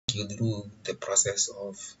you through the process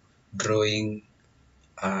of drawing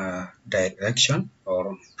direction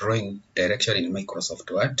or drawing direction in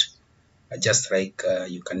Microsoft Word, just like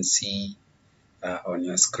you can see on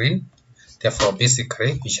your screen. Therefore,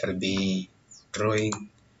 basically, we shall be drawing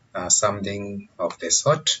something of the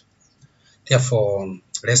sort. Therefore,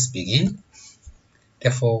 let's begin.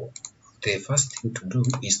 Therefore, the first thing to do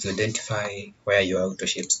is to identify where your auto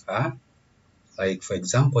shapes are. Like, for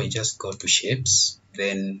example, you just go to shapes,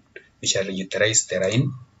 then we shall utilize the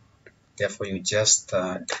line. Therefore, you just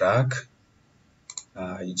drag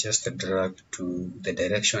to the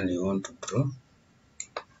direction you want to draw.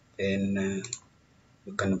 Then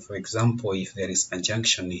you can, for example, if there is a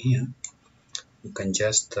junction here, you can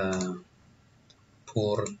just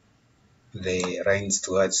pull the lines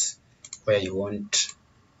towards where you want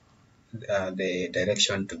the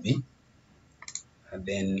direction to be. And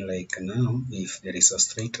then, like now, if there is a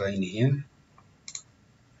straight line here,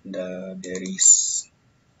 and there is,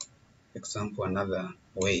 for example, another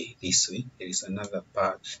way this way, there is another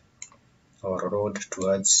path or road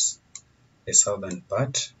towards the southern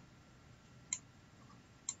part,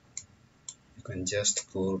 you can just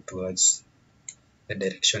pull towards the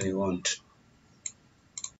direction you want.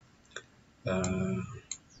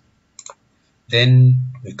 Then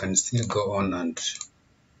we can still go on and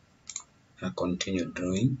continue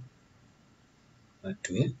drawing that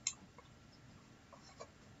way.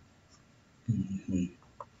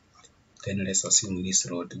 Then let's assume this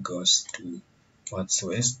road goes towards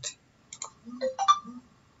west,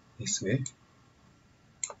 this way.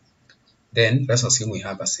 Then let's assume we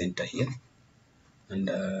have a center here, and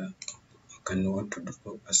you can want to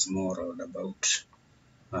do a small roundabout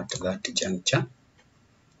at that juncture.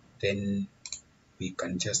 Then we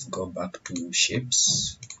can just go back to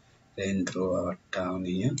shapes, then draw our town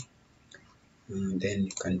here, and then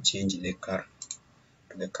you can change the color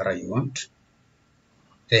to the color you want.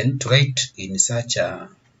 Then to write in such a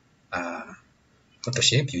photo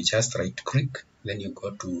shape, you just right click, then you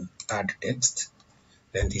go to add text.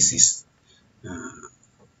 Then this is you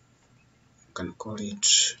can call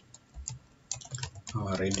it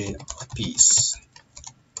our radius of peace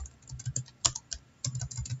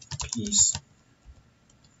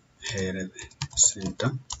health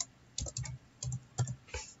center,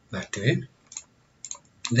 that way.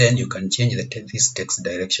 Then you can change this text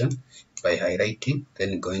direction by highlighting,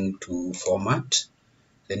 then going to format,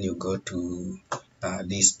 then you go to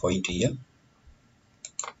this point here,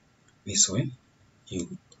 this way.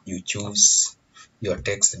 You choose your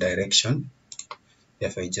text direction.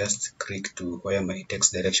 If I just click to where my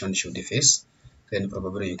text direction should face, then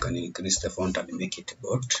probably you can increase the font and make it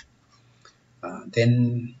bold.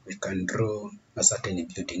 Then we can draw a certain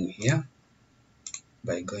building here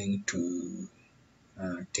by going to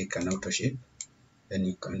take an auto shape. Then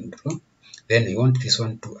you can draw. Then you want this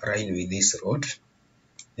one to align with this road.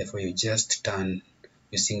 Therefore, you just turn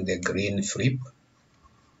using the green flip.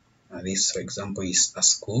 This, for example, is a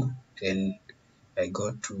school. Then I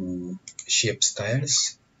go to shape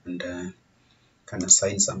styles and can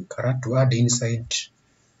assign some color to add inside.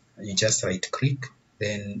 You just right click,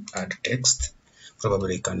 then add text.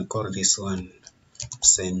 Probably you can call this one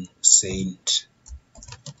Saint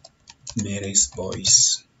Mary's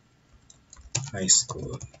Boys High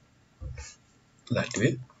School, that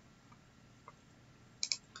way.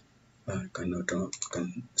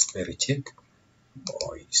 Can spell check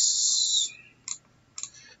boys.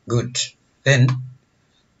 Good. Then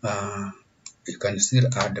you can still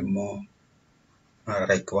add more,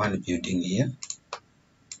 like one building here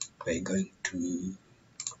by going to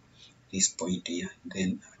this point here,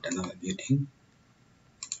 then add another building,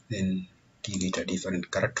 then give it a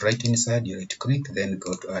different color. Right inside, you right click, then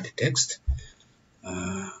go to add text.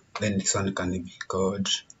 Then this one can be called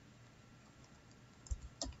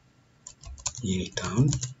Town.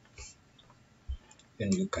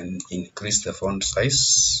 Then you can increase the font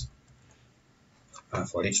size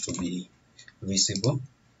for it to be visible.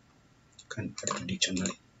 You can add to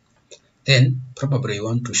dictionary. Then probably you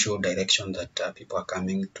want to show direction that people are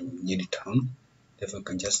coming to Town. Therefore, you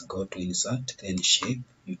can just go to insert, then shape.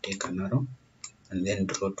 You take an arrow and then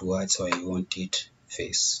draw towards where you want it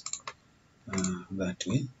face. That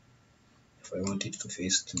way. If I want it to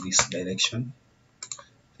face to this direction,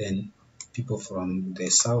 then people from the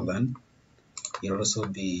southern will also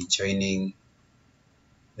be joining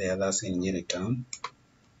the others in Town.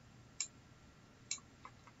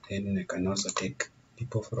 Then I can also take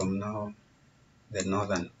people from now the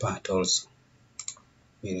northern part also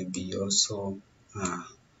will be also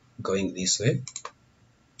going this way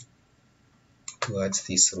towards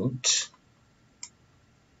this route,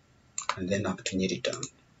 and then up to Town.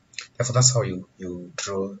 Therefore, that's how you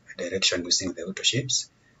draw a direction using the auto shapes.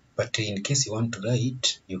 But in case you want to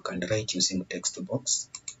write, you can write using text box.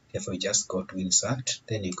 Therefore, you just go to insert,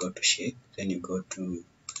 then you go to shape, then you go to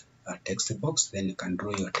text box, then you can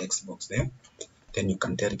draw your text box there. Then you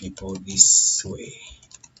can tell people this way,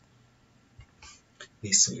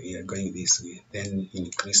 we are going this way. Then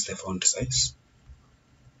increase the font size,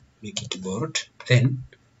 make it bold. Then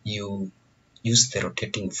you use the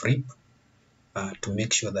rotating flip to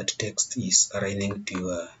make sure that text is aligning to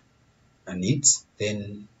your needs.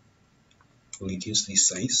 Then reduce this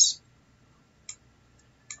size.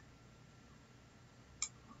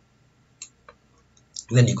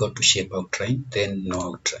 Then you go to shape outline, then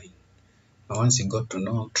no outline. Now once you go to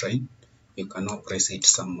no outline, you can now press it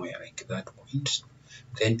somewhere like that point.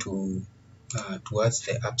 Then towards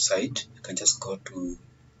the upside, you can just go to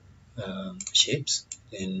shapes.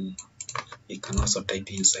 Then you can also type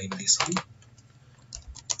inside this one,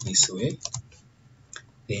 this way.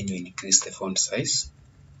 Then you increase the font size,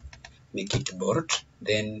 make it bold.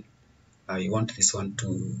 Then you want this one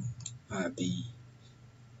to be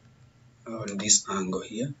on this angle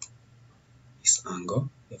here, this angle.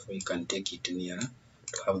 Therefore, you can take it nearer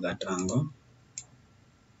to have that angle.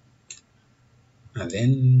 And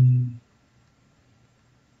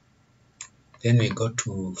then we go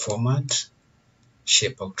to format,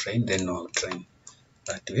 shape outline, then no outline.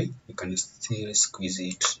 That way you can still squeeze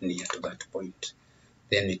it near to that point.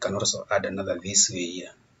 Then we can also add another this way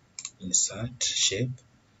here, insert shape,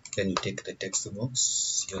 then you take the text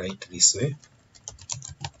box, you write this way,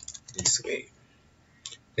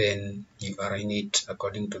 then you align it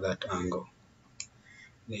according to that angle.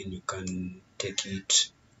 Then you can take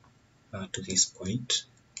it to this point.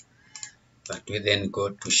 That way, then go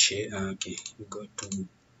to shape. You go to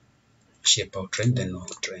shape outline, then no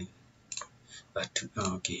outline.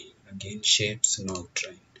 Again shapes, no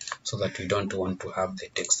outline, so that we don't want to have the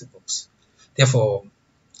text box. Therefore,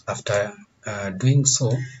 after doing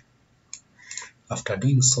so,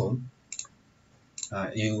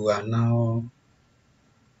 you are now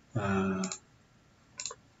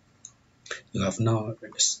you have now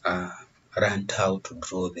learned how to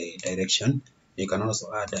draw the direction. You can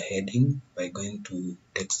also add a heading by going to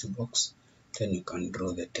text box. Then you can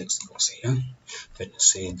draw the text box here. Then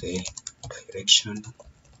say the direction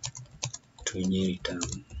to new return.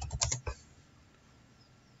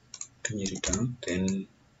 Then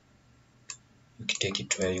you can take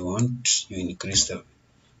it where you want. You increase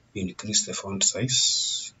the font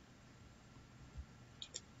size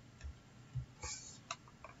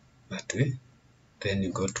that way. Then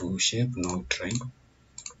you go to shape, no outline.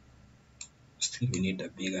 Still we need a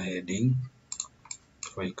bigger heading.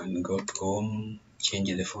 So you can go to home, change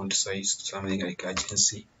the font size to something like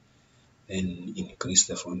urgency, then increase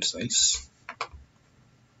the font size.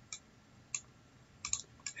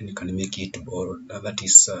 And you can make it bold, that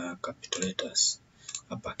is capital letters,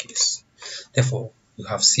 uppercase. Therefore, you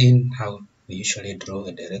have seen how we usually draw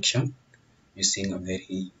a direction using a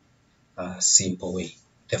very simple way.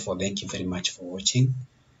 Therefore, thank you very much for watching.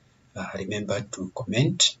 Remember to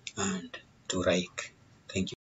comment and to like. Thank you.